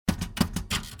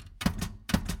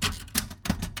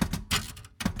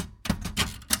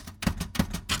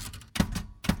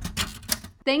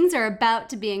Things are about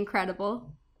to be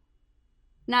incredible.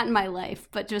 Not in my life,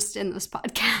 but just in this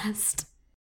podcast.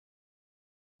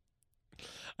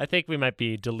 I think we might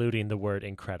be diluting the word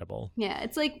incredible. Yeah,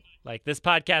 it's like this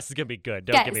podcast is gonna be good.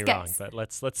 Don't get me wrong, but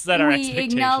let's set our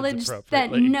expectations acknowledge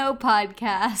appropriately. that no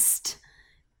podcast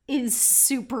is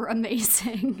super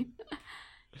amazing.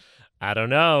 I don't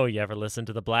know. You ever listen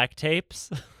to the Black Tapes?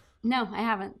 No, I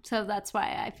haven't. So that's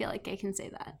why I feel like I can say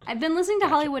that. I've been listening to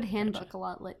Hollywood Handbook a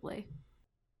lot lately.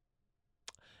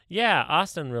 Yeah,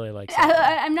 Austin really likes it.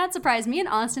 I'm not surprised. Me and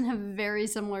Austin have very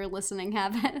similar listening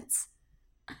habits.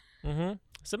 Mm-hmm.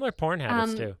 Similar porn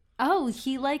habits, too. Oh,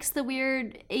 he likes the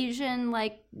weird Asian,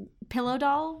 pillow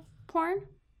doll porn?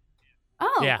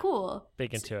 Oh, yeah, cool.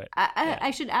 Big into it.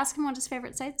 I should ask him what his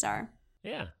favorite sites are.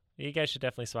 Yeah, you guys should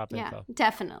definitely swap info. Yeah,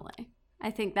 definitely.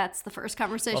 I think that's the first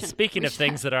conversation. Well, speaking of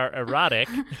things that are erotic,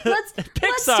 let's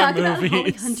talk about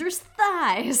Holly Hunter's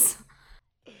thighs.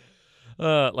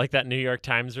 Like that New York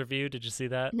Times review. Did you see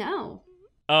that? No.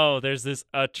 Oh, there's this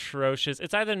atrocious...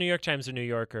 It's either New York Times or New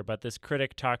Yorker, but this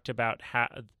critic talked about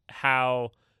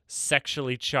how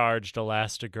sexually charged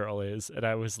Elastigirl is. And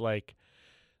I was like,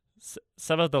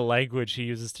 some of the language he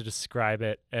uses to describe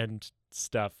it and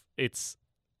stuff, it's...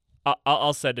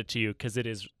 I'll send it to you because it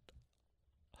is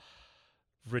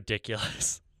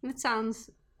ridiculous. It sounds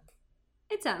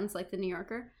like the New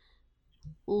Yorker.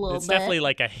 It's definitely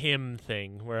like a him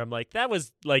thing where I'm like, that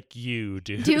was like you,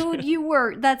 dude. Dude, you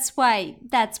were. That's why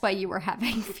you were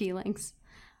having feelings.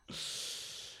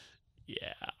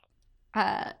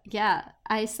 Yeah. Yeah.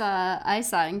 I saw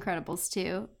Incredibles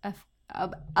 2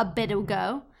 a bit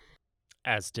ago.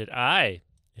 As did I.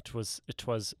 It was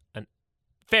an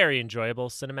very enjoyable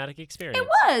cinematic experience. It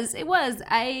was. It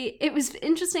was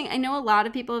interesting. I know a lot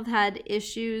of people have had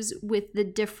issues with the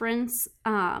difference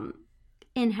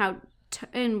in how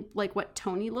in what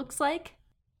Tony looks like,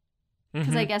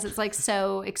 because I guess it's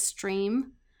so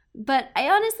extreme. But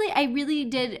I really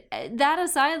did. That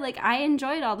aside, I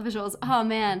enjoyed all the visuals. Oh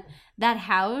man, that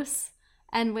house,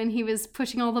 and when he was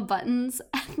pushing all the buttons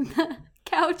and the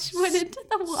couch went into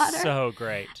the water. So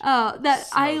great. Oh,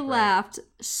 I laughed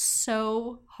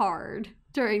so hard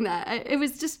during that. It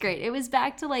was just great. It was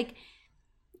back to I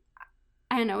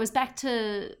don't know. It was back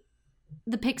to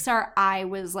the Pixar I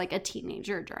was a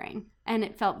teenager during, and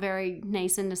it felt very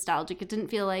nice and nostalgic. It didn't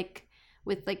feel like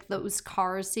with those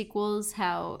Cars sequels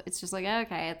how it's just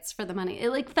okay, it's for the money.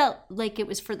 It felt like it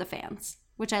was for the fans,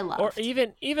 which I loved. Or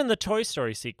even the Toy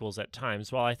Story sequels at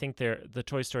times. While I think the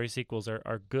Toy Story sequels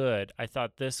are good, I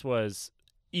thought this was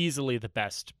easily the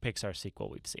best Pixar sequel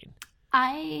we've seen.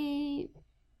 I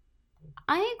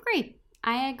agree.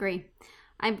 I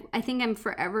think I'm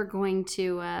forever going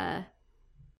to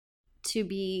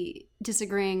be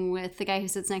disagreeing with the guy who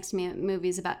sits next to me at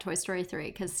movies about Toy Story 3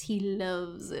 because he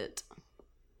loves it.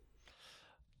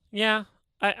 Yeah,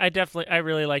 I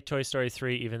really like Toy Story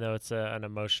 3, even though it's an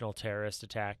emotional terrorist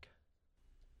attack.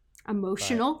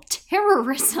 Emotional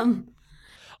terrorism.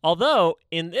 Although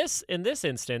in this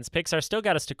instance, Pixar still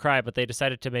got us to cry, but they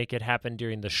decided to make it happen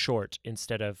during the short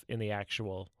instead of in the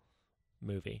actual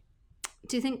movie.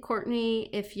 Do you think, Courtney,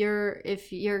 if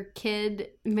your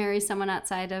kid marries someone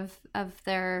outside of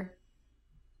their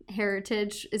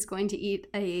heritage, is going to eat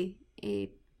a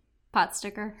pot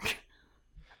sticker?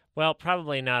 Well,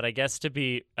 probably not. I guess to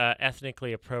be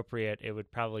ethnically appropriate, it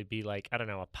would probably be I don't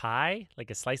know, a pie,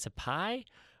 a slice of pie,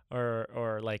 or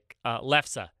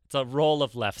lefse. It's a roll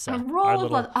of lefse. A roll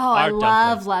of lefse. Oh, I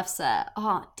love lefse.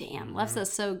 Oh, damn,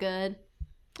 lefse's so good.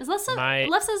 Is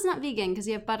lefse's not vegan because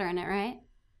you have butter in it, right?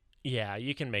 Yeah,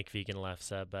 you can make vegan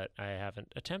lefse, but I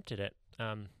haven't attempted it.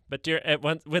 But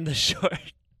when the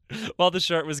short, while the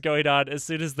short was going on, as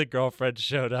soon as the girlfriend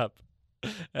showed up,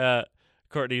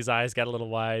 Courtney's eyes got a little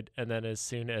wide, and then as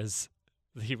soon as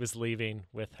he was leaving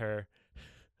with her,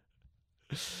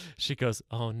 she goes,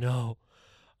 "Oh no,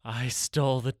 I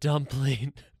stole the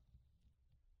dumpling."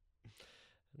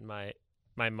 My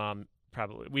mom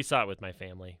we saw it with my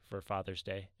family for Father's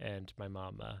Day, and my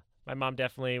mom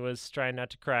definitely was trying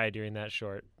not to cry during that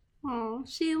short. Oh,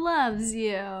 she loves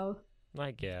you.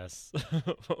 I guess.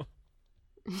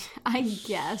 I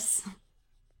guess.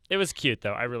 It was cute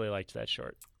though. I really liked that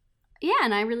short. Yeah,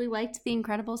 and I really liked The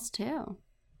Incredibles too.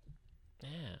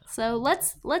 Yeah. So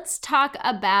let's talk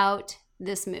about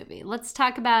this movie. Let's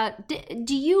talk about,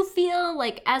 do you feel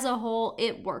like as a whole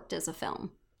it worked as a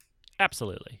film?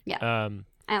 Absolutely. Yeah.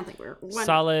 I don't think we're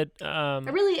solid. I'm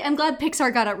glad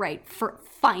Pixar got it right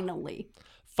finally.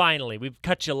 Finally, we've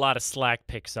cut you a lot of slack,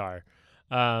 Pixar.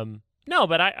 No,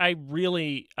 but I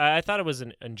thought it was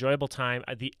an enjoyable time.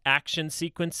 The action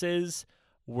sequences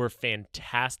were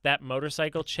fantastic. That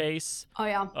motorcycle chase, Oh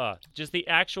yeah. just the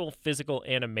actual physical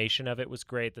animation of it was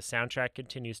great. The soundtrack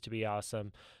continues to be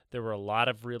awesome. There were a lot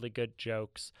of really good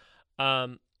jokes.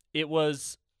 It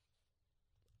was,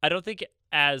 I don't think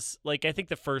I think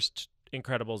the first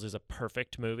Incredibles is a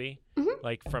perfect movie,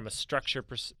 like from a structure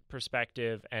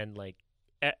perspective, and like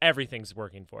everything's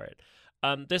working for it.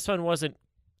 This one wasn't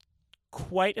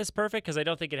quite as perfect because I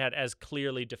don't think it had as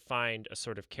clearly defined a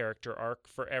sort of character arc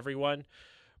for everyone.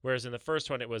 Whereas in the first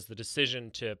one, it was the decision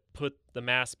to put the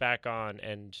mask back on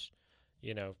and,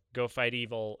 go fight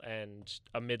evil, and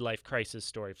a midlife crisis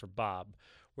story for Bob.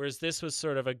 Whereas this was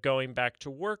sort of a going back to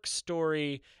work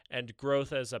story, and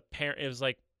growth as a parent. It was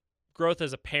like growth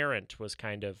as a parent was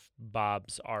kind of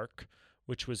Bob's arc,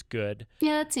 which was good.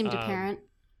 Yeah, that seemed apparent.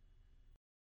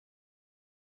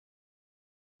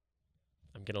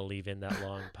 I'm going to leave in that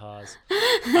long pause.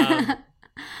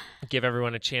 Give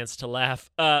everyone a chance to laugh.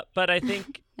 But I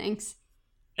think... Thanks.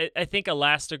 I think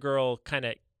Elastigirl kind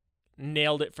of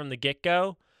nailed it from the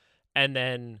get-go. And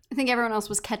then... I think everyone else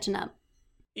was catching up.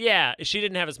 Yeah, she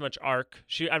didn't have as much arc.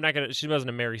 She wasn't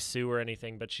a Mary Sue or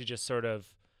anything, but she just sort of...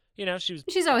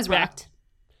 She's always rocked.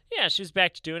 Yeah, she was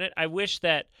back to doing it. I wish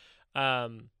that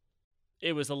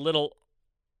it was a little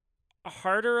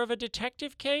harder of a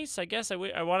detective case. I guess I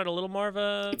wanted a little more of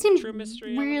a true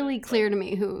mystery. It seemed really clear to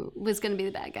me who was going to be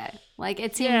the bad guy. Like,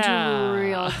 it seemed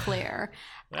real clear.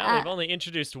 Well, they've only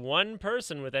introduced one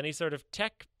person with any sort of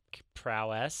tech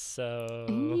prowess, so...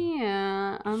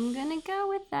 Yeah, I'm going to go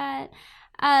with that.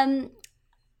 And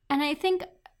I think,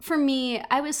 for me,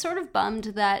 I was sort of bummed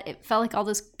that it felt like all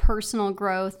this personal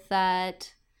growth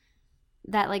that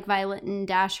like Violet and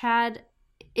Dash had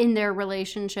in their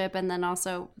relationship, and then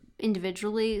also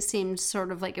individually, seemed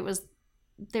sort of like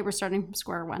they were starting from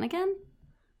square one again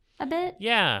a bit.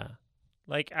 Yeah.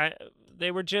 Like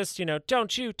they were just,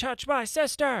 don't you touch my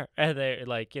sister. And they're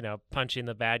like, punching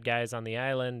the bad guys on the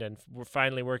island, and we're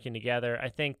finally working together. I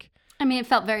think. I mean, it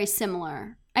felt very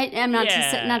similar. I'm not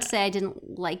to say I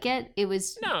didn't like it. It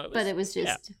was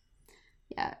just,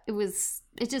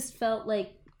 it just felt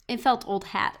like, it felt old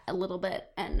hat a little bit.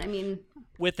 And I mean,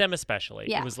 with them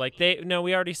especially, it was like we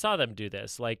already saw them do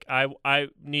this. Like I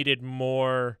needed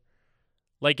more,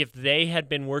 like if they had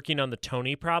been working on the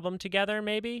Tony problem together,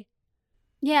 maybe.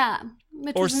 Yeah.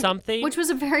 Something. Which was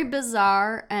a very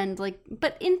bizarre and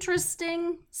but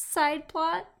interesting side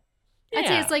plot. I'd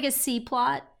say it's like a C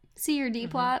plot. C or D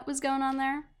plot was going on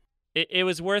there. It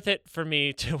was worth it for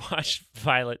me to watch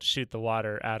Violet shoot the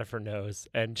water out of her nose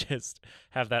and just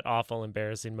have that awful,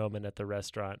 embarrassing moment at the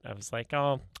restaurant. I was like,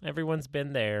 oh, everyone's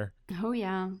been there. Oh,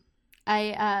 yeah.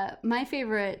 My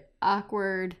favorite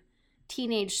awkward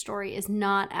teenage story is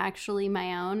not actually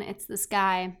my own. It's this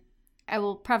guy. I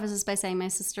will preface this by saying my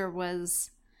sister was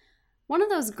one of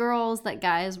those girls that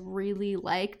guys really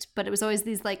liked, but it was always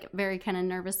these very kind of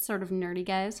nervous, sort of nerdy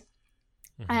guys.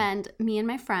 And me and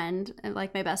my friend,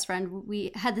 like my best friend,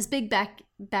 we had this big back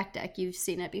deck. You've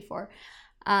seen it before.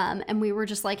 And we were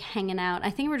just hanging out.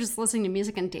 I think we were just listening to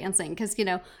music and dancing because,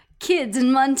 kids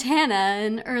in Montana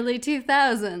in early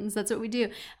 2000s. That's what we do.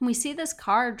 And we see this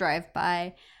car drive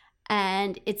by,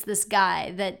 and it's this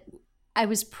guy that I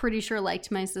was pretty sure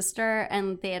liked my sister,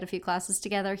 and they had a few classes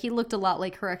together. He looked a lot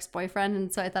like her ex-boyfriend,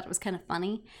 and so I thought it was kind of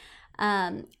funny.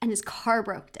 And his car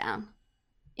broke down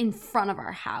in front of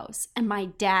our house, and my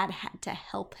dad had to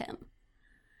help him.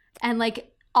 And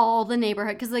all the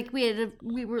neighborhood, because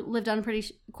we lived on a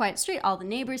pretty quiet street, all the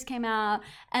neighbors came out,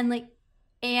 and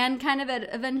Anne kind of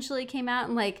eventually came out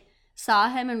and saw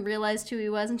him and realized who he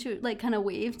was, and she kind of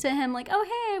waved to him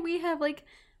oh, hey, we have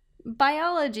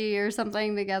biology or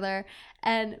something together.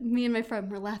 And me and my friend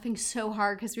were laughing so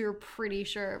hard because we were pretty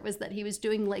sure it was that he was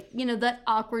doing that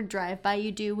awkward drive-by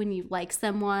you do when you like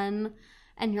someone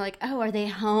and you're like, oh, are they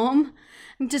home?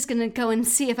 I'm just gonna go and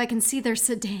see if I can see their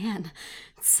sedan.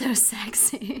 It's so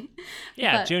sexy.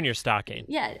 Yeah, junior stalking.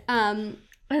 Yeah.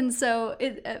 And so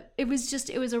it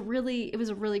was a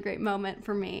really great moment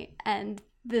for me, and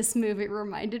this movie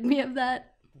reminded me of that.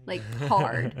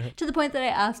 Hard, to the point that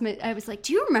I was like,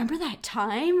 do you remember that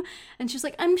time? And she's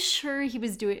like, I'm sure he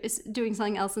was doing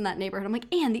something else in that neighborhood. I'm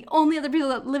like, and the only other people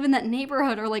that live in that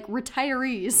neighborhood are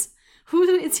retirees. Who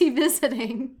is he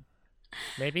visiting?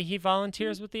 Maybe he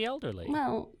volunteers with the elderly.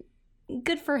 Well,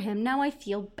 good for him. Now I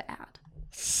feel bad.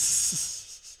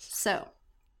 So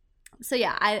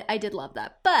yeah, I did love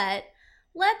that. But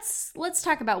let's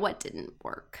talk about what didn't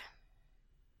work.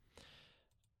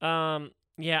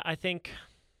 Yeah, I think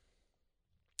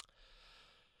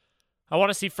I want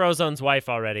to see Frozone's wife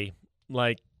already.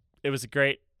 It was a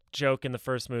great joke in the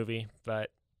first movie, but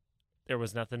there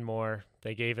was nothing more.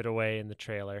 They gave it away in the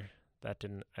trailer. I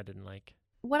didn't like.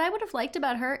 What I would have liked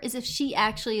about her is if she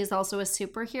actually is also a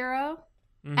superhero.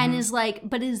 Mm-hmm. And is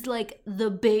like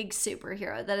the big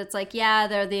superhero, that it's like, yeah,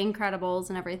 they're the Incredibles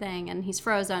and everything, and he's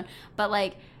Frozone, but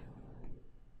like,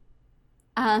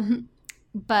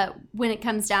 but when it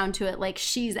comes down to it, like,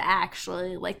 she's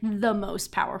actually like the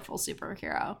most powerful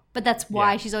superhero. But that's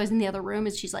why she's always in the other room,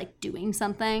 is she's like doing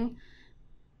something,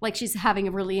 like she's having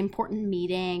a really important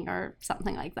meeting or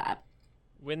something like that.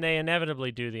 When they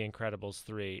inevitably do the Incredibles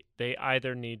 3, they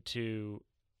either need to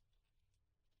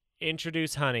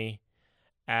introduce Honey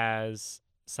as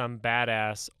some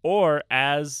badass or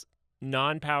as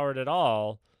non-powered at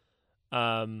all,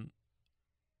 but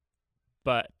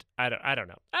I don't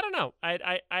know.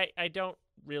 I don't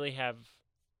really have.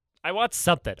 I want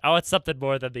something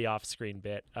more than the off-screen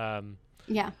bit. I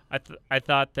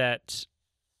thought that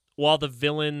while the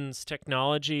villains'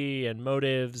 technology and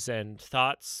motives and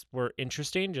thoughts were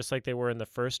interesting, just like they were in the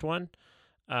first one,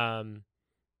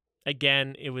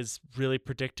 again, it was really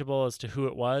predictable as to who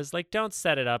it was. Like, don't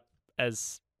set it up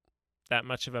as that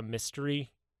much of a mystery,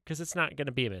 because it's not going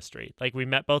to be a mystery. Like, we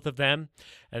met both of them,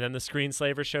 and then the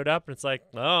screenslaver showed up, and it's like,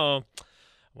 oh,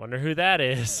 wonder who that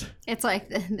is. It's like,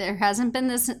 there hasn't been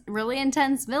this really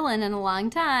intense villain in a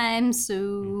long time,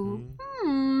 so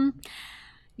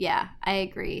yeah, I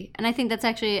agree. And I think that's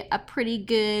actually a pretty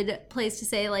good place to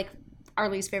say, like, our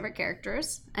least favorite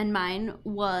characters, and mine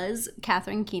was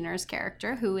Catherine Keener's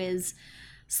character, who is,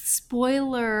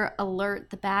 spoiler alert,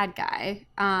 the bad guy.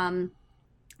 Her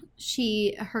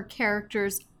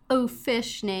character's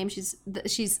official name, she's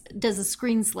does a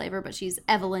screenslaver, but she's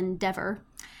Evelyn Dever.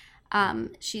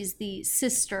 She's the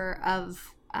sister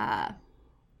of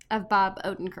Bob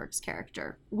Odenkirk's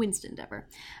character, Winston Dever.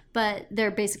 But they're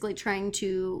basically trying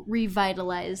to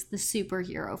revitalize the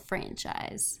superhero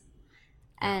franchise.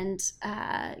 And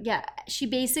she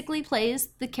basically plays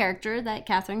the character that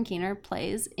Catherine Keener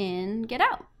plays in Get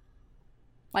Out.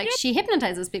 Like, she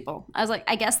hypnotizes people. I was like,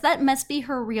 I guess that must be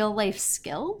her real life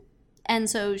skill. And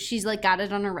so she's like got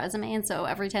it on her resume. And so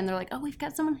every time they're like, oh, we've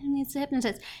got someone who needs to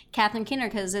hypnotize Catherine Keener,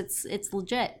 because it's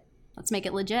legit. Let's make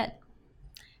it legit.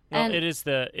 Well, and it is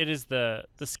the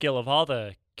skill of all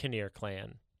the Kinnear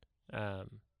clan.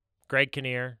 Greg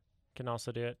Kinnear can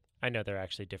also do it. I know they're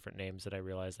actually different names, that I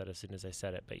realized that as soon as I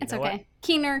said it, but it's know okay. What?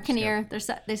 Keener, Kinnear,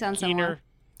 they sound similar.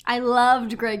 I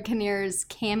loved Greg Kinnear's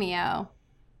cameo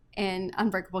in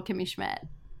Unbreakable Kimmy Schmidt.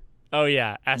 Oh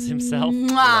yeah, as himself.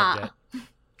 Loved it.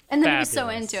 And then Fabulous. He was so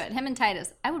into it. Him and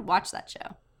Titus. I would watch that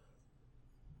show.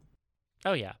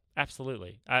 Oh yeah,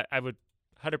 absolutely. I would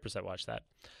 100% watch that.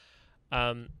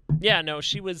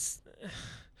 She was.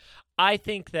 I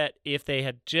think that if they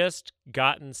had just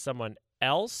gotten someone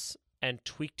else and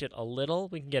tweaked it a little,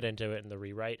 we can get into it in the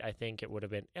rewrite, I think it would have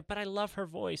been. But I love her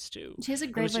voice too. She has a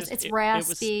great voice. It's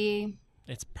raspy.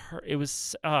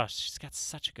 She's got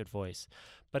such a good voice.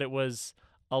 But it was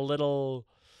a little.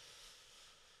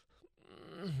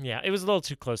 Yeah, it was a little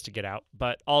too close to Get Out.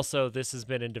 But also, this has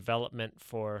been in development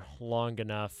for long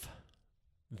enough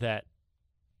that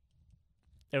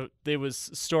it was,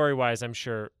 story-wise, I'm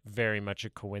sure, very much a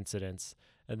coincidence.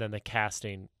 And then the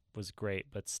casting was great,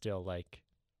 but still, like,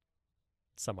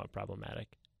 somewhat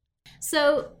problematic.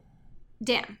 So,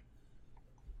 Dan,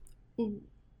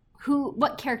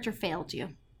 what character failed you?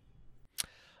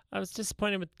 I was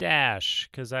disappointed with Dash,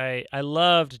 because I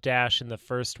loved Dash in the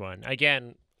first one.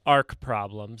 Again, arc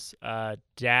problems.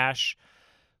 Dash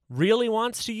really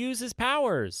wants to use his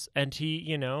powers, and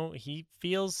he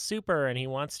feels super, and he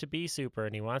wants to be super,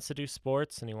 and he wants to do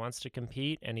sports, and he wants to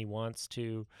compete, and he wants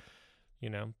to,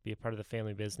 be a part of the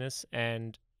family business,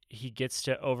 and he gets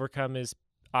to overcome his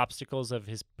obstacles of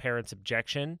his parents'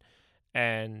 objection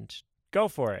and go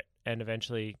for it. And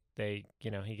eventually he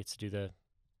gets to do the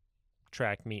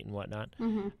track meet and whatnot.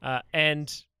 Mm-hmm.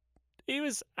 And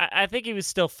I think he was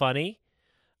still funny.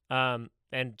 But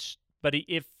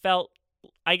it felt,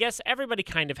 I guess everybody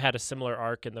kind of had a similar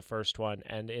arc in the first one.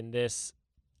 And in this,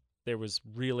 there was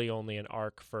really only an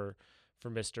arc for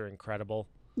Mr. Incredible.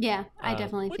 Yeah, I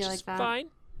definitely feel like that. Which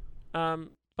is fine.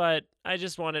 But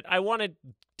I wanted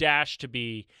Dash to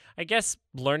be, I guess,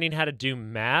 learning how to do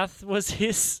math was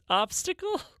his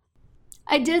obstacle.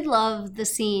 I did love the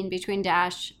scene between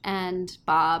Dash and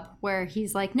Bob where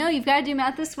he's like, no, you've got to do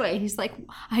math this way. He's like,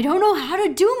 I don't know how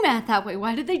to do math that way.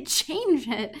 Why did they change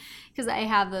it? Because I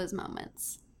have those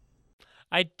moments.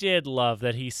 I did love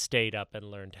that he stayed up and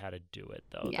learned how to do it,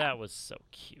 though. Yeah. That was so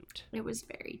cute. It was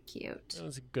very cute. It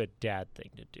was a good dad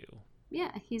thing to do.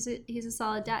 Yeah, he's a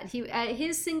solid dad.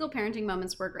 His single parenting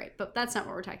moments were great, but that's not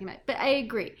what we're talking about. But I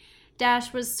agree.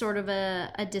 Dash was sort of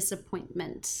a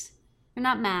disappointment. You're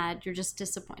not mad, you're just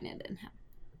disappointed in him.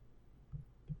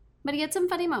 But he gets some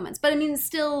funny moments. But I mean,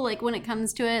 still, like, when it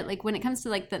comes to it, like, when it comes to,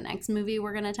 like, the next movie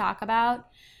we're going to talk about,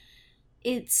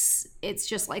 it's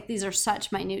just, like, these are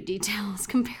such minute details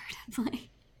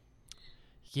comparatively.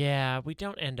 Yeah, we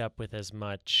don't end up with as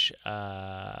much,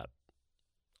 I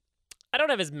don't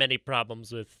have as many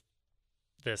problems with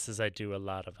this as I do a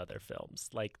lot of other films.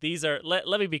 Like, these are, let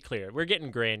me be clear, we're getting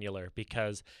granular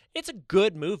because it's a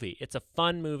good movie. It's a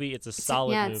fun movie. It's a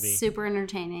solid movie. It's super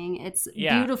entertaining. It's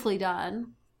beautifully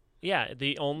done. Yeah,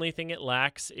 the only thing it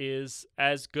lacks is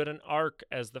as good an arc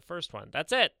as the first one.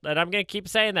 That's it. And I'm going to keep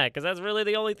saying that because that's really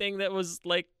the only thing that was,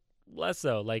 like, less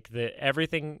so. Like,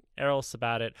 everything else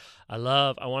about it, I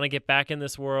want to get back in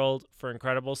this world for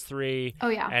Incredibles 3. Oh,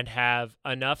 yeah. And have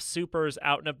enough supers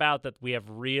out and about that we have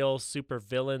real super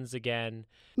villains again.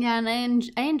 Yeah, and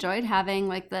I enjoyed having,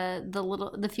 like,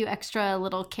 the few extra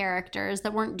little characters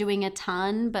that weren't doing a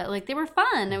ton, but, like, they were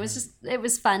fun. It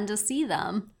was fun to see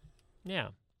them. Yeah.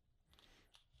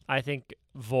 I think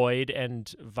Void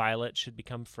and Violet should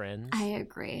become friends. I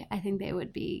agree. I think they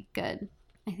would be good.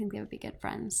 I think they would be good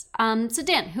friends. So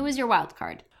Dan, who is your wild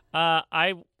card?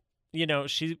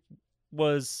 She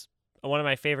was one of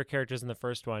my favorite characters in the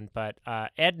first one, but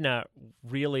Edna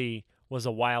really was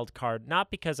a wild card,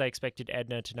 not because I expected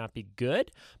Edna to not be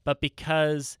good, but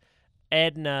because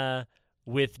Edna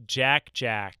with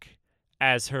Jack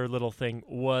as her little thing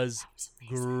was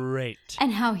great.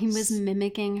 And how he was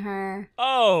mimicking her.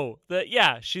 Oh,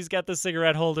 she's got the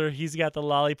cigarette holder, he's got the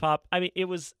lollipop. I mean, it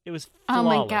was flawless. Oh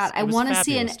my God, I want to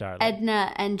see an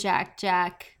Edna and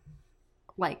Jack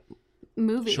like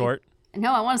movie. Short?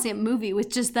 No, I want to see a movie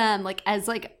with just them, like as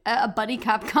like a buddy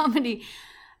cop comedy.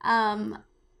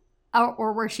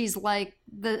 Or where she's like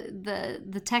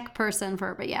the tech person for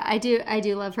her. But yeah, I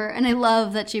do love her. And I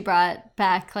love that she brought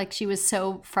back, like, she was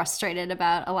so frustrated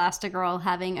about Elastigirl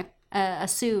having a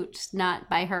suit not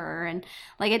by her. And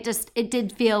like, it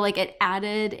did feel like it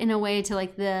added in a way to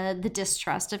like the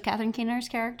distrust of Catherine Keener's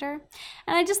character.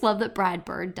 And I just love that Brad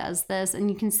Bird does this.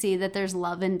 And you can see that there's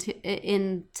love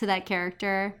into that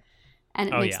character. And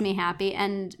it makes me happy.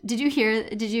 And did you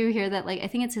hear that, like, I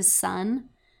think it's his son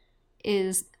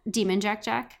is Demon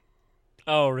Jack?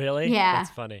 Oh, really? Yeah. That's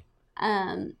funny.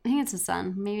 I think it's his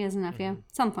son. Maybe his nephew.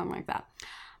 Something like that.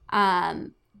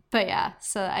 But yeah,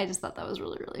 so I just thought that was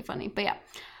really, really funny. But yeah.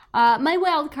 My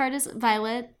wild card is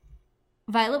Violet.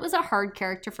 Violet was a hard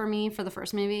character for me for the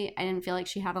first movie. I didn't feel like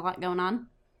she had a lot going on.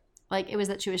 Like, it was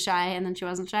that she was shy and then she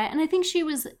wasn't shy. And I think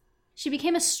she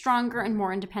became a stronger and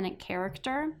more independent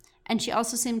character. And she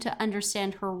also seemed to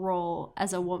understand her role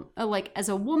as a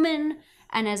woman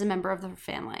and as a member of the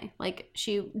family. Like,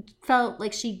 she felt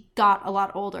like she got a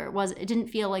lot older. It didn't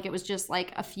feel like it was just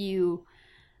like a few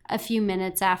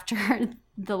minutes after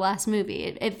the last movie.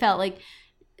 It felt like,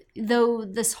 though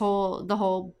the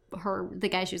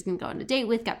guy she was going to go on a date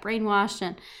with got brainwashed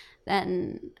and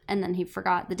then he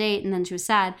forgot the date and then she was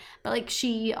sad. But like,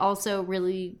 she also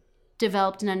really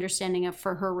developed an understanding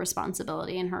for her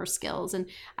responsibility and her skills. And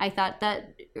I thought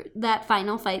that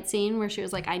final fight scene where she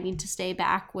was like, I need to stay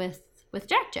back with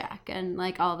Jack and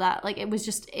like all that, like, it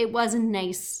was a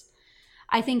nice,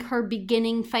 I think her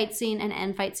beginning fight scene and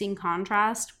end fight scene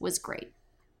contrast was great.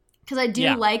 Because I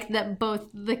do like that both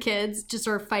the kids just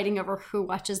are fighting over who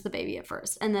watches the baby at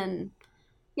first. And then,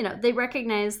 they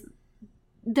recognize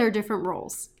their different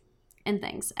roles and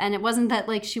things. And it wasn't that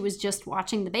like she was just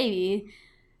watching the baby.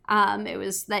 It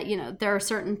was that, there are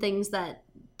certain things that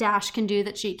Dash can do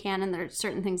that she can, and there are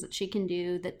certain things that she can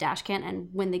do that Dash can't. And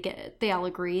when they all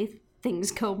agree,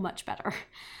 things go much better.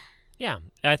 Yeah,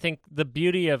 I think the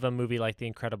beauty of a movie like The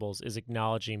Incredibles is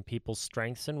acknowledging people's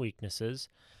strengths and weaknesses.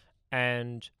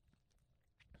 And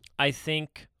I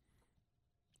think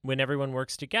when everyone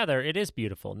works together, it is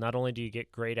beautiful. Not only do you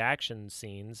get great action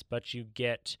scenes, but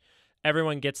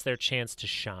everyone gets their chance to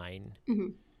shine. Mm-hmm.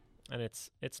 And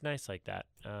it's nice like that.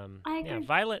 I agree. Yeah,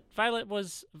 Violet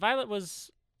was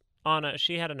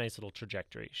she had a nice little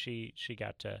trajectory. She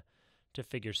got to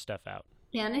figure stuff out.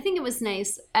 Yeah, and I think it was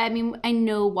nice. I mean, I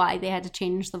know why they had to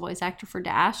change the voice actor for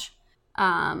Dash.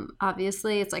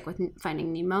 Obviously, it's like with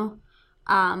Finding Nemo.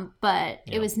 But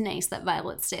it was nice that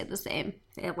Violet stayed the same.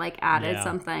 They like added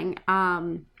something.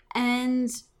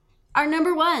 And our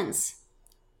number ones.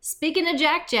 Speaking of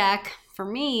Jack, for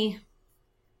me,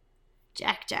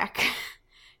 Jack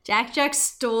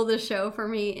stole the show for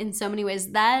me in so many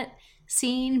ways. That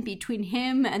scene between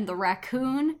him and the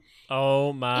raccoon,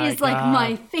 oh my is like God,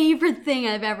 my favorite thing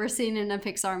I've ever seen in a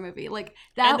Pixar movie. Like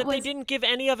they didn't give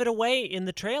any of it away in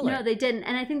the trailer. No, they didn't.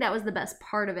 And I think that was the best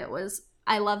part of it. Was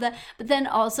I love that. But then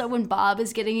also when Bob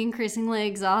is getting increasingly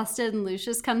exhausted and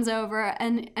Lucius comes over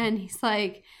and he's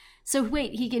like, So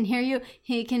wait, he can hear you.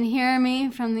 He can hear me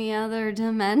from the other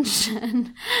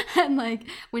dimension. And like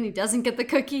when he doesn't get the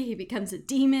cookie, he becomes a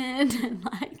demon. And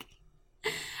like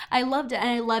I loved it. And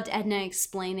I loved Edna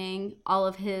explaining all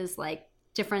of his like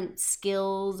different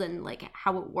skills and like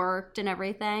how it worked and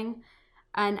everything.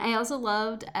 And I also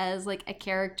loved as like a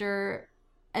character,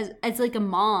 as like a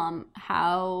mom,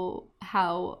 how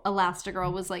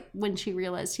Elastigirl was like when she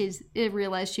realized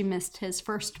she missed his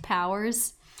first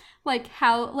powers. Like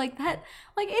how like that,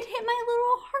 like it hit my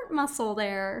little heart muscle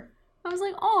there. I was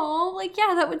like, oh, like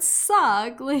yeah, that would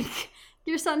suck. Like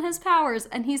your son has powers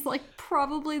and he's like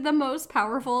probably the most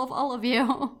powerful of all of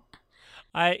you.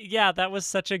 That's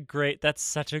such a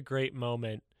great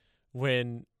moment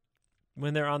when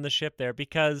they're on the ship there,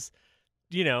 because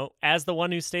you know, as the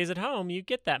one who stays at home, you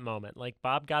get that moment. Like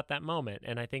Bob got that moment,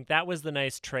 and I think that was the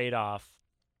nice trade-off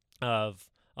of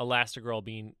Elastigirl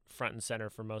being front and center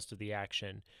for most of the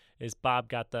action. Is Bob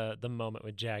got the moment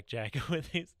with Jack with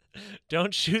his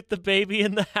don't shoot the baby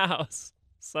in the house.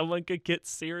 Someone could get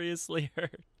seriously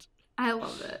hurt. I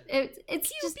love it. It's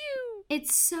pew, just pew.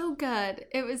 It's so good.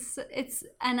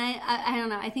 And I don't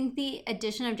know. I think the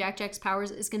addition of Jack's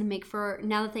powers is going to make for,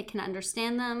 now that they can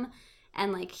understand them,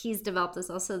 and like he's developed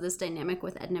this dynamic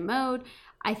with Edna Mode,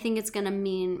 I think it's going to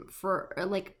mean for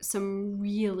like some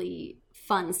really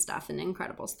fun stuff in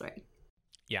Incredibles 3.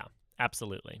 Yeah,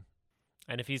 absolutely.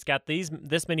 And if he's got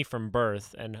this many from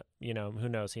birth, and you know, who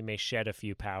knows, he may shed a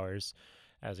few powers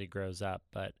as he grows up,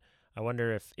 but I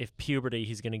wonder if puberty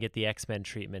he's going to get the X-Men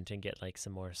treatment and get like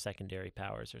some more secondary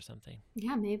powers or something.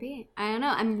 Yeah, maybe. I don't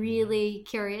know. I'm really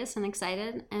curious and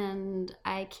excited, and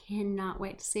I cannot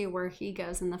wait to see where he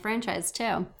goes in the franchise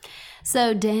too.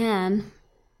 So Dan.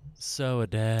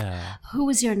 Who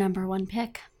was your number one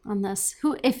pick on this?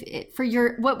 What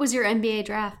was your NBA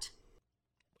draft?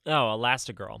 Oh,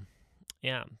 Elastigirl.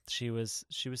 Yeah, she was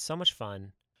so much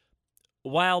fun.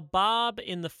 While Bob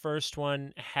in the first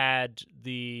one had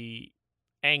the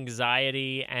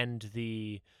anxiety and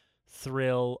the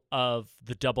thrill of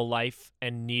the double life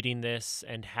and needing this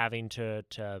and having to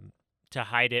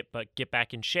hide it but get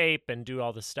back in shape and do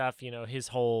all the stuff, you know, his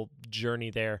whole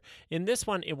journey there. In this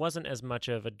one, it wasn't as much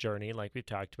of a journey like we've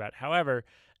talked about. However,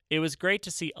 it was great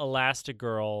to see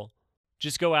Elastigirl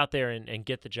just go out there and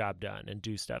get the job done and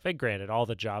do stuff. And granted, all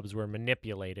the jobs were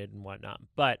manipulated and whatnot,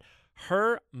 but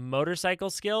her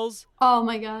motorcycle skills. Oh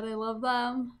my God, I love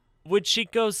them. When she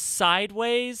goes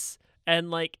sideways and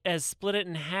like has split it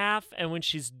in half, and when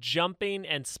she's jumping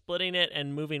and splitting it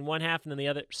and moving one half and then the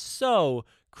other, so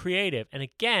creative. And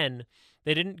again,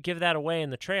 they didn't give that away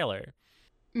in the trailer.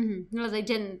 Mm-hmm. No, they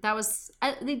didn't.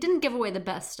 They didn't give away the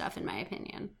best stuff, in my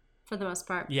opinion. For the most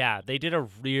part. Yeah, they did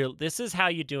this is how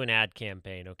you do an ad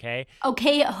campaign, okay?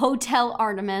 Okay, Hotel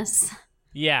Artemis.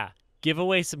 Yeah, give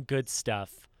away some good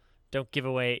stuff. Don't give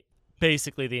away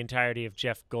basically the entirety of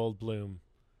Jeff Goldblum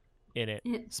in it.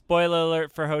 Spoiler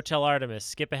alert for Hotel Artemis.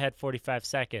 Skip ahead 45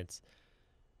 seconds.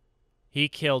 He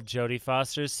killed Jodie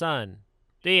Foster's son.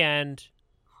 The end.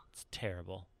 It's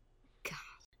terrible. God.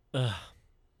 Ugh.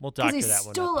 We'll doctor that one up.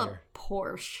 He stole a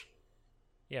Porsche.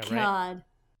 Yeah, right? God.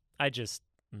 I just...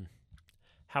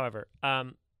 However,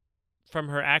 from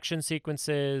her action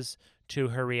sequences to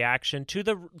her reaction to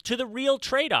the real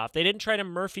trade-off, they didn't try to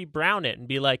Murphy Brown it and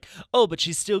be like, oh, but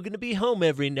she's still going to be home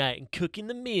every night and cooking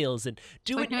the meals and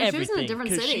doing everything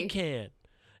because she can.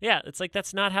 Yeah, it's like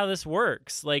that's not how this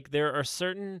works. Like there are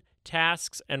certain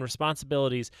tasks and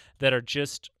responsibilities that are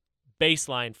just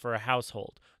baseline for a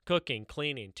household: cooking,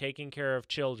 cleaning, taking care of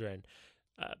children,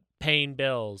 paying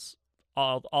bills,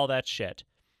 all that shit.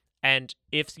 And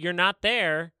if you're not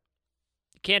there,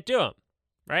 you can't do them,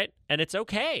 right? And it's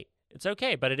okay. It's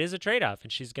okay, but it is a trade-off,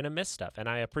 and she's going to miss stuff. And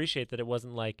I appreciate that it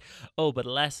wasn't like, oh, but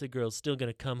Elastigirl's still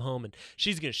going to come home, and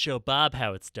she's going to show Bob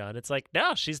how it's done. It's like,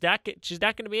 no, she's not going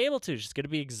to be able to. She's going to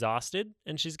be exhausted,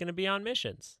 and she's going to be on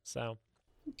missions. So,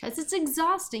 because it's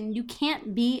exhausting. You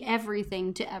can't be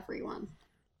everything to everyone.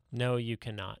 No, you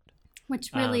cannot.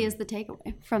 Which really is the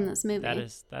takeaway from this movie. That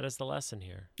is the lesson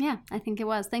here. Yeah, I think it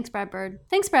was. Thanks, Brad Bird.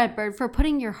 Thanks, Brad Bird, for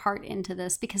putting your heart into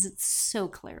this because it's so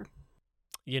clear.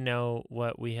 You know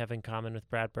what we have in common with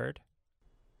Brad Bird?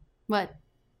 What?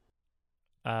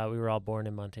 We were all born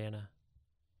in Montana.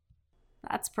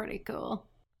 That's pretty cool.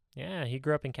 Yeah, he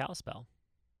grew up in Kalispell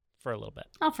for a little bit.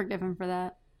 I'll forgive him for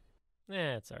that.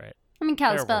 Yeah, it's all right. I mean,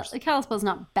 Kalispell's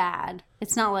not bad.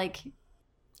 It's not like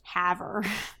Havre.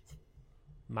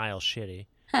 Mile shitty.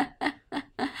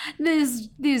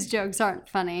 These jokes aren't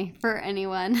funny for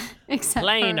anyone except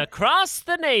Playing across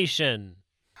the nation.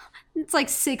 It's like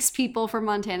 6 people from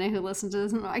Montana who listen to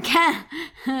this and like, ha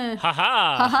ha. Ha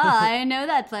ha, I know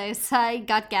that place. I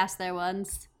got gas there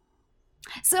once.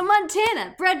 So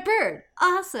Montana, Brad Bird,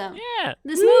 awesome. Yeah.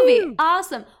 This movie,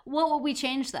 awesome. What would we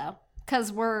change though?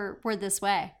 Because we're this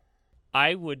way.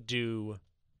 I would do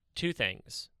two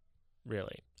things,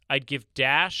 really. I'd give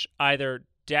Dash either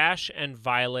Dash and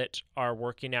Violet are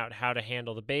working out how to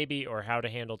handle the baby or how to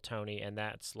handle Tony, and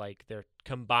that's like their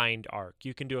combined arc.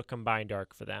 You can do a combined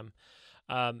arc for them.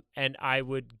 And I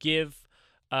would give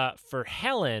for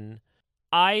Helen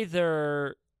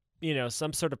either,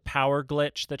 some sort of power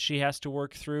glitch that she has to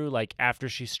work through, like after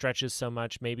she stretches so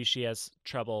much, maybe she has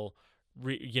trouble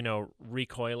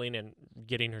recoiling and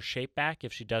getting her shape back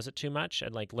if she does it too much,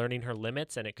 and like learning her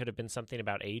limits, and it could have been something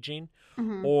about aging.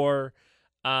 Mm-hmm. Or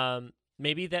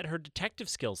maybe that her detective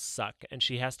skills suck and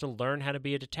she has to learn how to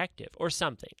be a detective or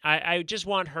something. I just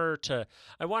want her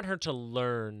to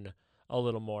learn a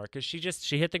little more, because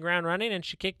she hit the ground running and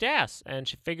she kicked ass and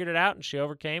she figured it out and she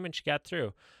overcame and she got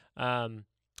through.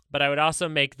 But I would also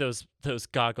make those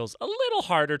goggles a little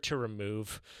harder to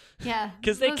remove. Yeah.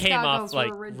 Because they came off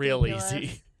like real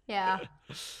easy. Yeah.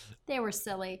 They were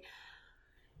silly.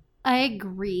 I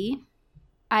agree.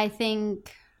 I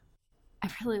think I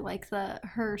really like her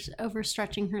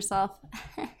overstretching herself.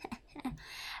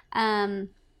 I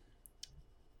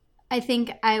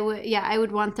think I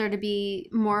would want there to be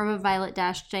more of a Violet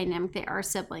Dash dynamic. They are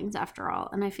siblings after all,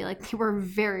 and I feel like they were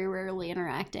very rarely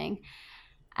interacting.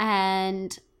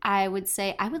 And I would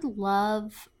say I would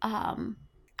love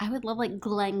like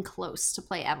Glenn Close to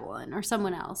play Evelyn or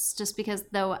someone else, just because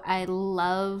though I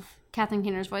love Catherine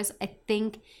Keener's voice, I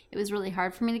think it was really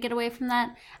hard for me to get away from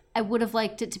that. I would have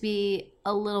liked it to be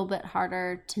a little bit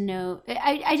harder to know.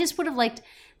 I just would have liked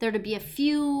there to be a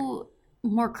few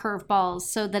more curveballs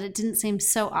so that it didn't seem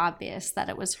so obvious that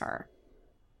it was her.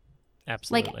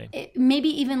 Absolutely. Like maybe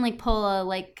even like pull a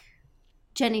like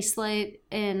Jenny Slate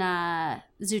in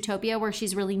Zootopia, where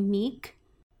she's really meek,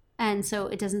 and so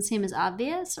it doesn't seem as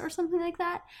obvious or something like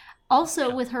that.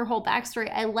 Also, with her whole backstory,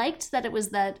 I liked that it was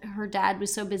that her dad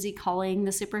was so busy calling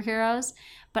the superheroes,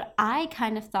 but I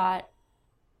kind of thought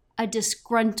a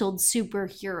disgruntled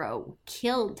superhero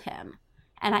killed him.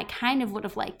 And I kind of would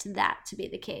have liked that to be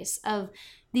the case of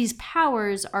these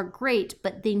powers are great,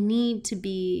 but they need to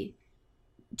be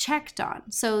checked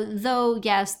on. So though,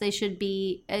 yes, they should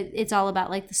be, it's all about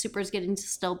like the supers getting to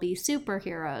still be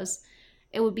superheroes.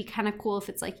 It would be kind of cool if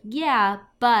it's like, yeah,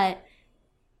 but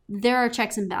there are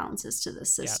checks and balances to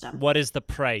this system. Yeah. What is the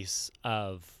price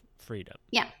of freedom?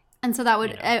 Yeah. And so that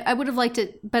would, I would have liked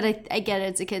it, but I get it.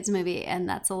 It's a kid's movie and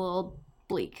that's a little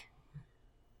bleak.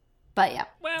 But yeah.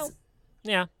 Well,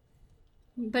 yeah.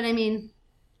 But I mean,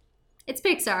 it's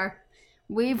Pixar.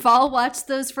 We've all watched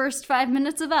those first 5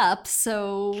 minutes of Up,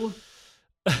 so.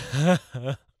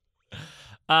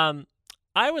 I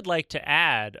would like to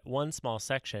add one small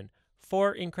section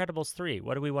for Incredibles 3.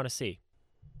 What do we want to see?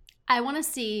 I want to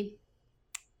see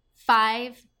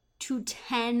 5 to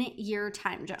 10 year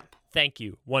time jump. Thank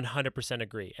you. 100%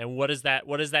 agree. And what does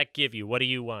that give you? What do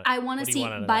you want? I want to see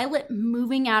Violet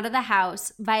moving out of the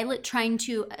house, Violet trying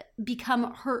to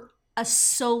become a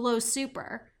solo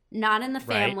super, not in the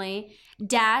family. Right.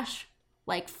 Dash,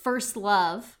 like first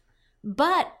love.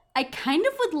 But I kind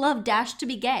of would love Dash to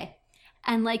be gay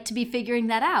and like to be figuring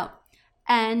that out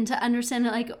and to understand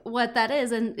like what that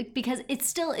is. And because it's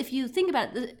still, if you think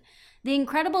about it, The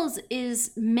Incredibles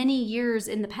is many years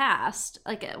in the past.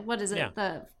 Like, what is it?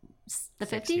 Yeah. The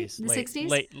 50s? The 60s?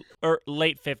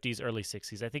 Late 50s, early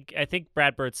 60s. I think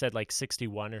Brad Bird said like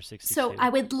 61 or 62. So I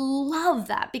would love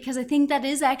that, because I think that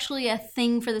is actually a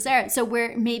thing for this era. So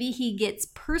where maybe he gets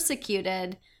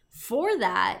persecuted for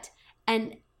that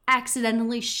and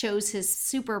accidentally shows his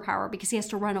superpower because he has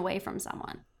to run away from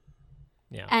someone.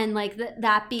 Yeah. And like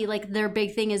that be like their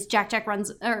big thing is Dash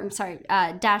runs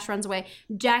away.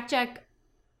 Jack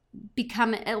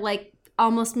become like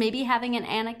almost maybe having an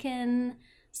Anakin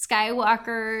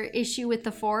Skywalker issue with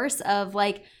the Force of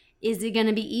like, is he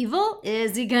gonna be evil?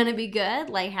 Is he gonna be good?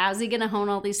 Like, how's he gonna hone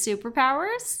all these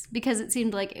superpowers? Because it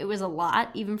seemed like it was a lot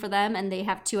even for them, and they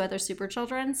have 2 other super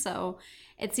children, so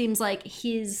it seems like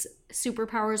his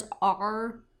superpowers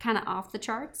are kind of off the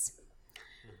charts.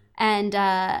 And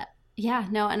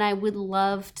and I would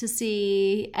love to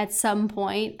see at some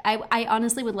point, I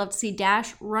honestly would love to see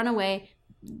Dash run away,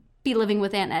 be living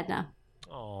with Aunt Edna.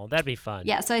 Oh, that'd be fun.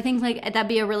 Yeah, so I think like that'd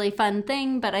be a really fun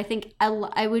thing, but I think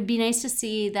I would be nice to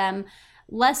see them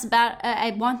less about,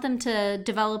 I want them to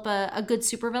develop a good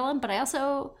supervillain, but I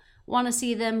also want to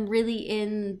see them really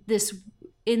in this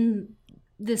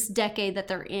decade that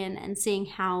they're in and seeing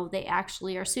how they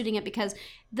actually are suiting it, because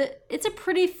it's a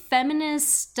pretty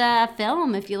feminist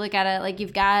film if you look at it. Like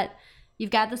you've got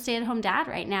the stay-at-home dad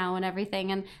right now and everything,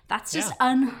 and that's just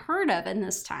unheard of in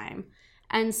this time.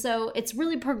 And so it's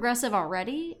really progressive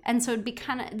already. And so it'd be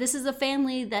this is a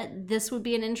family that this would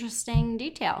be an interesting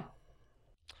detail.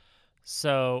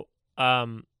 So,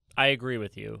 I agree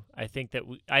with you. I think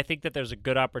that there's a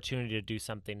good opportunity to do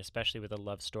something, especially with a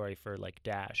love story for like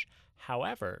Dash.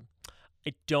 However,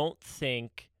 I don't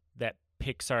think that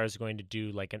Pixar is going to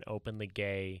do like an openly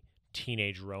gay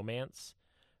teenage romance.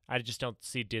 I just don't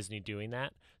see Disney doing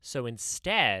that. So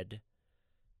instead,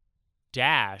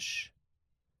 Dash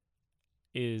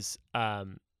is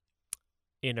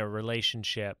in a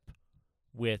relationship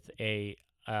with a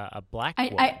black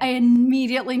woman. I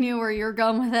immediately knew where you're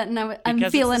going with it, and I'm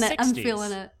feeling it. 60s. I'm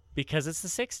feeling it. Because it's the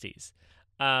 60s.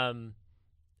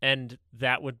 And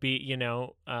that would be,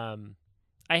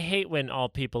 I hate when all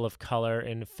people of color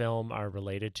in film are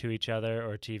related to each other,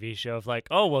 or TV show of like,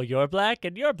 oh, well, you're black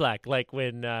and you're black. Like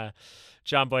when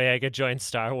John Boyega joined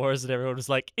Star Wars and everyone was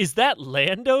like, is that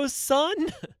Lando's son?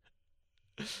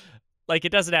 Like,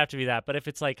 it doesn't have to be that, but if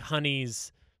it's like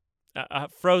Honey's,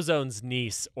 Frozone's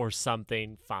niece or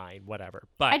something, fine, whatever.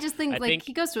 But I just think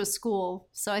he goes to a school,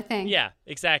 so I think yeah,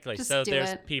 exactly. So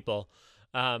there's it. people.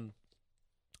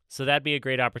 So that'd be a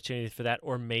great opportunity for that,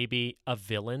 or maybe a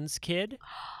villain's kid.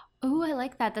 Oh, I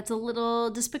like that. That's a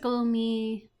little Despicable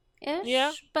Me-ish.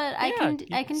 Yeah, but I can do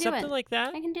it. Something like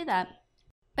that. I can do that.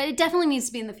 But it definitely needs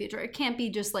to be in the future. It can't be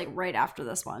just like right after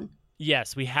this one.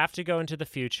 Yes, we have to go into the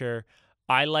future.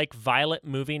 I like Violet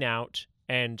moving out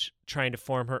and trying to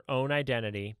form her own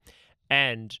identity.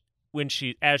 And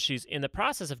as she's in the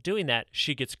process of doing that,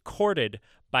 she gets courted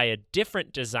by a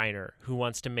different designer who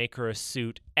wants to make her a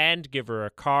suit and give her a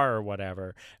car or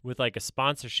whatever with like a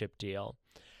sponsorship deal.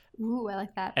 Ooh, I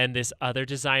like that. And this other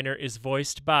designer is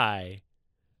voiced by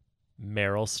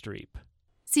Meryl Streep.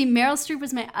 See, Meryl Streep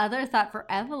was my other thought for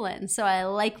Evelyn, so I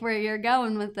like where you're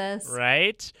going with this.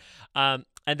 Right?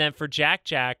 And then for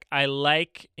Jack, I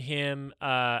like him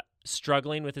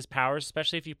struggling with his powers,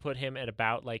 especially if you put him at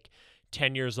about like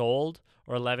 10 years old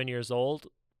or 11 years old.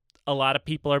 A lot of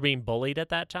people are being bullied at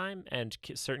that time, and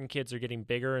certain kids are getting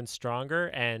bigger and stronger,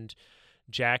 and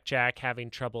Jack having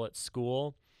trouble at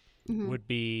school would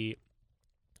be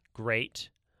great.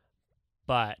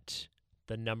 But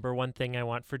the number one thing I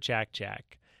want for Jack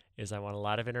is I want a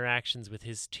lot of interactions with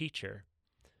his teacher,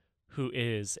 who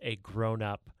is a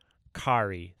grown-up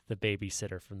Kari, the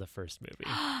babysitter from the first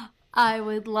movie. I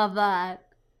would love that.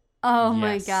 Oh, yes.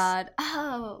 My God.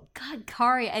 Oh, God,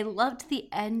 Kari. I loved the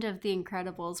end of The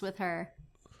Incredibles with her.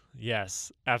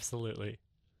 Yes, absolutely.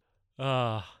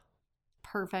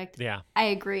 Perfect. Yeah. I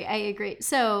agree.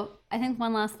 So I think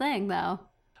one last thing, though.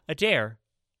 Adair,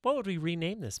 what would we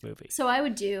rename this movie? So I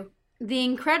would do The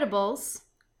Incredibles,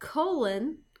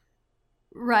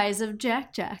 Rise of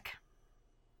Jack.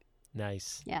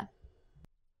 Nice. Yeah.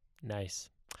 Nice.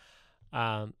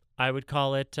 I would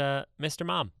call it Mr.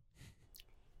 Mom.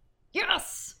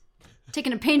 Yes!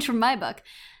 Taking a page from my book.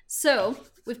 So,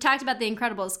 we've talked about The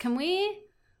Incredibles.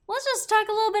 Let's just talk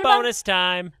a little bit Bonus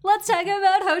time. Let's talk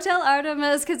about Hotel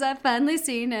Artemis, because I've finally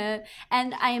seen it.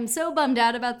 And I am so bummed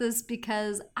out about this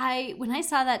because when I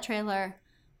saw that trailer,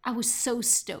 I was so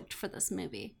stoked for this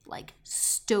movie. Like,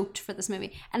 stoked for this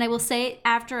movie. And I will say,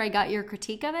 after I got your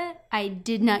critique of it, I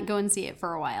did not go and see it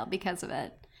for a while because of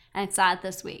it. And I saw it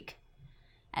this week.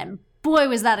 And boy,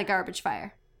 was that a garbage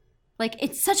fire. Like,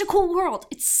 it's such a cool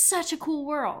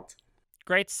world.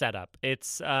 Great setup.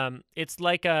 It's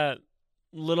like a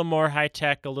little more high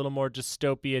tech, a little more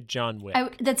dystopia John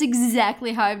Wick. That's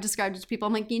exactly how I've described it to people.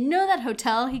 I'm like, that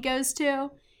hotel he goes to?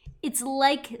 It's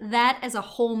like that as a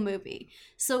whole movie.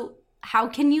 So how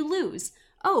can you lose?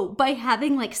 Oh, by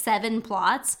having like 7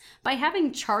 plots, by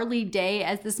having Charlie Day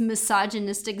as this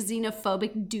misogynistic,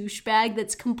 xenophobic douchebag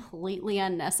that's completely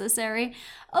unnecessary.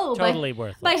 Oh, totally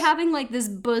worthless. By having like this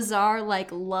bizarre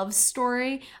like love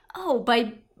story. Oh,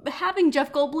 by having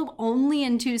Jeff Goldblum only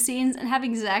in 2 scenes and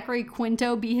having Zachary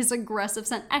Quinto be his aggressive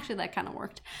son. Actually, that kind of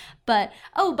worked. But,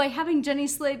 by having Jenny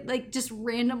Slate, like, just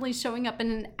randomly showing up in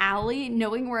an alley,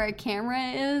 knowing where a camera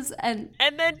is, and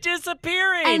then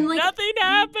disappearing. And, like, nothing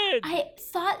happened. I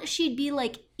thought she'd be,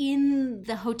 like, in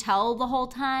the hotel the whole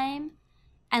time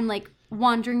and, like,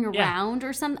 wandering around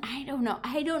or something. I don't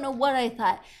know what I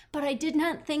thought. But I did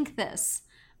not think this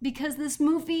because this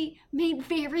movie made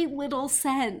very little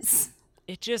sense.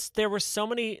 There were so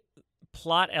many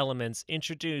plot elements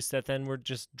introduced that then were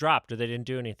just dropped or they didn't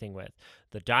do anything with.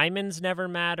 The diamonds never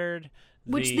mattered.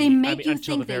 Which they make you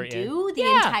think they do the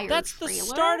entire that's trailer. The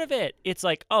start of it. It's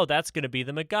like, oh, that's going to be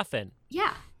the MacGuffin.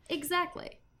 Yeah,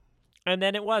 exactly. And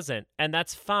then it wasn't. And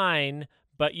that's fine,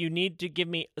 but you need to give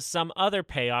me some other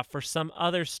payoff for some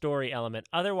other story element.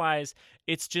 Otherwise,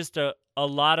 it's just a a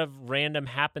lot of random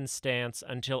happenstance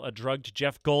until a drugged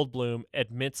Jeff Goldblum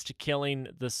admits to killing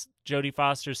this Jodie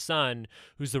Foster's son,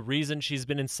 who's the reason she's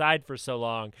been inside for so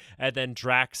long, and then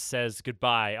Drax says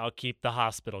goodbye, I'll keep the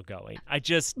hospital going.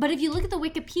 But if you look at the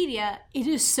Wikipedia, it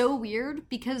is so weird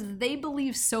because they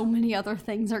believe so many other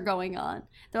things are going on.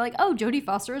 They're like, oh, Jodie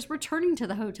Foster is returning to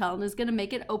the hotel and is going to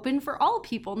make it open for all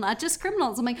people, not just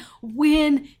criminals. I'm like,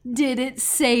 when did it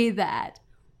say that?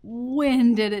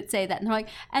 When did it say that? And they're like,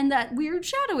 and that weird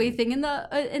shadowy thing in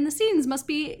the scenes must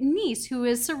be Nice, who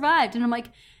has survived. And I'm like,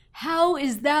 how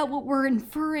is that what we're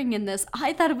inferring in this?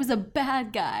 I thought it was a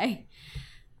bad guy.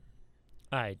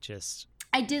 I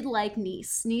did like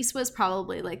Nice. Nice was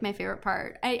probably like my favorite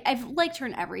part. I've liked her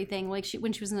in everything. Like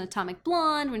when she was in Atomic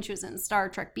Blonde, when she was in Star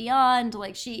Trek Beyond,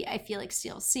 like I feel like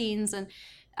steals scenes. And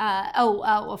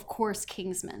of course,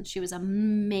 Kingsman. She was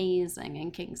amazing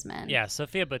in Kingsman. Yeah,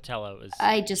 Sofia Boutella was.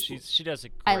 She does a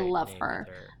great. I love her.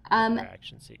 Her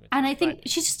action sequence, and I think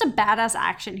she's just a badass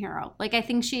action hero. Like I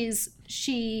think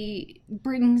she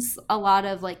brings a lot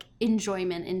of like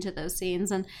enjoyment into those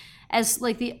scenes, and as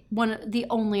like the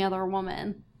only other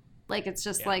woman, like it's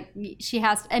just like she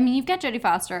has. I mean, you've got Jodie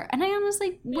Foster, and I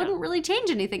honestly wouldn't really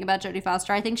change anything about Jodie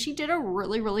Foster. I think she did a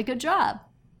really, really good job.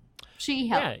 She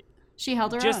held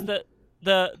her own. Just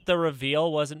the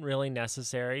reveal wasn't really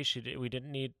necessary. We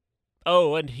didn't need.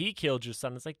 Oh, and he killed your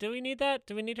son. It's like, do we need that?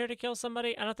 Do we need her to kill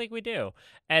somebody? I don't think we do.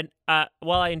 And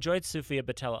while I enjoyed Sofia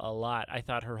Boutella a lot, I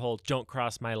thought her whole "don't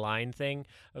cross my line" thing.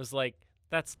 I was like,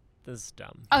 this is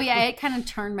dumb. Oh yeah, it kind of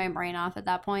turned my brain off at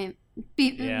that point.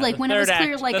 Like when it was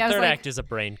clear, like I was like, the third act is a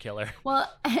brain killer.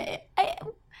 Well,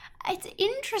 it's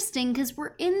interesting because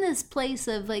we're in this place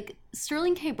of like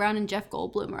Sterling K. Brown and Jeff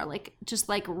Goldblum are like just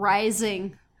like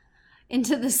rising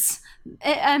into this.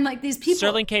 I'm like, these people.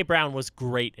 Sterling K. Brown was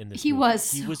great in this movie. He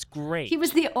was great. He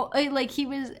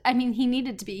was I mean, he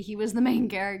needed to be. He was the main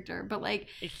character, but like.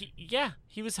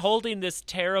 He was holding this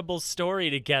terrible story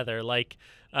together, like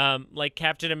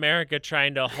Captain America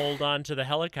trying to hold on to the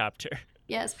helicopter.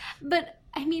 Yes, but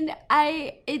I mean,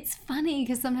 it's funny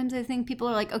because sometimes I think people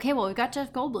are like, okay, well, we've got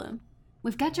Jeff Goldblum,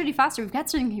 we've got Jodie Foster, we've got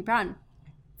Sterling K. Brown.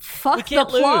 Fuck the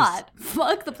plot.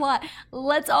 Fuck the plot.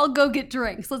 Let's all go get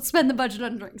drinks. Let's spend the budget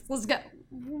on drinks. Let's go.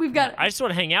 We've got. I just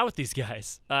want to hang out with these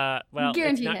guys. Well,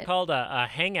 it's not hit. called a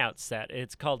hangout set.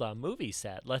 It's called a movie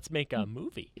set. Let's make a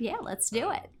movie. Yeah, let's do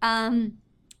it.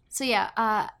 So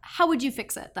yeah, how would you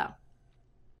fix it though?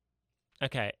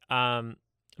 Okay.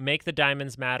 Make the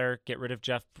diamonds matter. Get rid of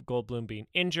Jeff Goldblum being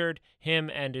injured. Him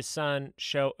and his son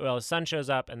his son shows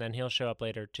up, and then he'll show up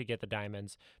later to get the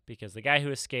diamonds because the guy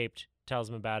who escaped tells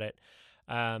him about it.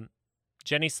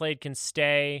 Jenny Slade can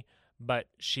stay, but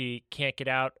she can't get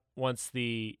out once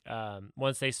they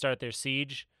start their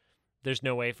siege. There's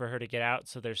no way for her to get out,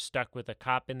 so they're stuck with a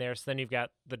cop in there. So then you've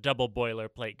got the double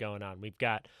boilerplate going on. We've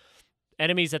got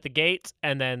enemies at the gates,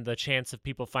 and then the chance of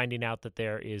people finding out that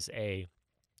there is a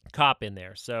cop in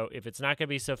there. So if it's not going to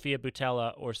be Sofia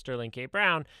Boutella or Sterling K.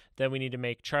 Brown, then we need to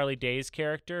make Charlie Day's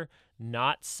character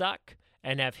not suck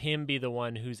and have him be the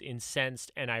one who's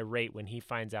incensed and irate when he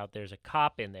finds out there's a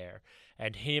cop in there,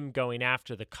 and him going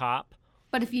after the cop.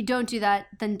 But if you don't do that,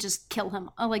 then just kill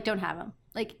him. Oh, like, don't have him.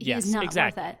 Like, he is not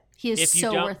worth it. He is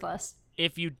so worthless.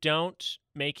 If you don't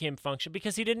make him function,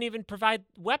 because he didn't even provide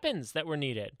weapons that were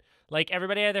needed. Like,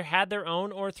 everybody either had their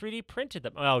own or 3D printed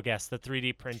them. Oh, yes, the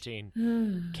 3D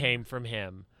printing came from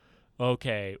him.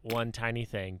 Okay, one tiny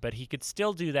thing. But he could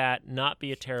still do that, not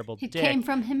be a terrible dick. It came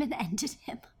from him and ended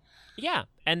him. Yeah,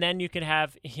 and then you could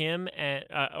have him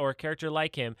or a character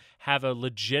like him have a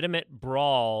legitimate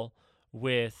brawl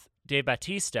with Dave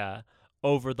Bautista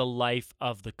over the life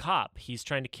of the cop. He's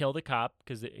trying to kill the cop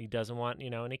because he doesn't want,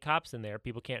 any cops in there.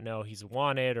 People can't know he's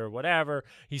wanted or whatever.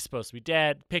 He's supposed to be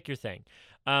dead. Pick your thing.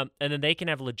 And then they can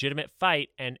have a legitimate fight,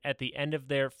 and at the end of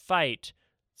their fight,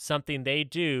 something they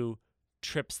do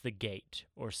trips the gate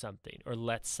or something, or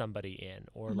lets somebody in,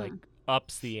 or like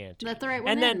ups the ante. Let the right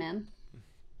one in, man.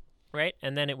 Right?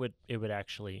 And then it would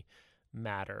actually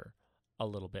matter a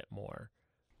little bit more.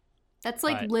 That's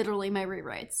like literally my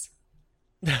rewrites.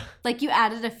 Like, you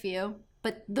added a few,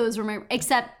 but those were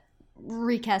except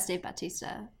recast Dave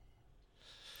Bautista.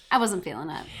 I wasn't feeling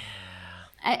it.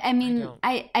 Yeah. I mean,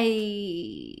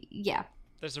 yeah.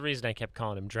 There's a reason I kept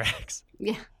calling him Drax.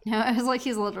 Yeah. No, I was like,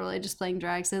 he's literally just playing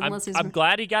Drax. I'm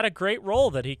glad he got a great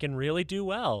role that he can really do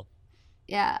well.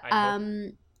 Yeah.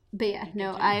 But yeah,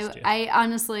 no, I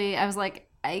honestly, I was like,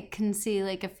 I can see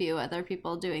like a few other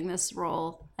people doing this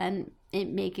role and it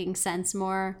making sense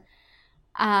more.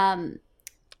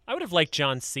 I would have liked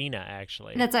John Cena,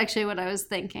 actually. That's actually what I was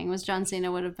thinking, was John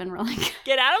Cena would have been really good.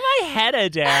 Get out of my head,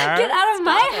 Adair. Get out of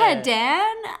my head,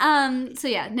 Dan. So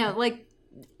yeah, no, like,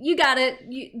 you got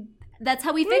it. That's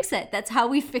how we fix it. That's how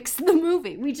we fix the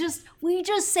movie. We just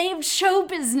saved show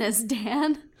business,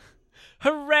 Dan.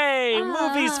 Hooray!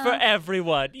 Movies for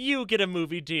everyone. You get a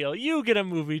movie deal. You get a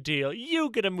movie deal. You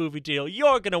get a movie deal.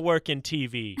 You're going to work in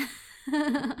TV.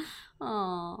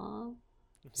 Aww.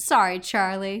 Sorry,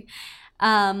 Charlie.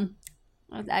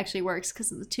 It actually works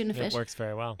because of the tuna fish. It works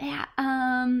very well. Yeah.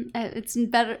 It's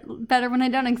better when I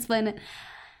don't explain it.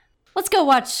 Let's go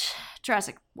watch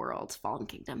Jurassic World: Fallen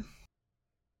Kingdom.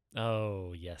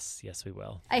 Oh, yes. Yes, we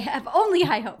will. I have only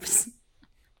high hopes.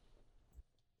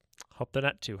 Hope they're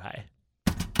not too high.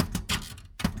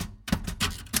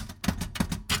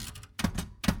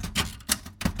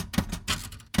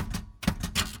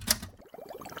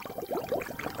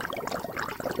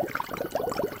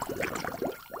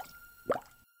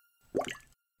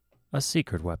 A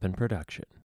Secret Weapon production.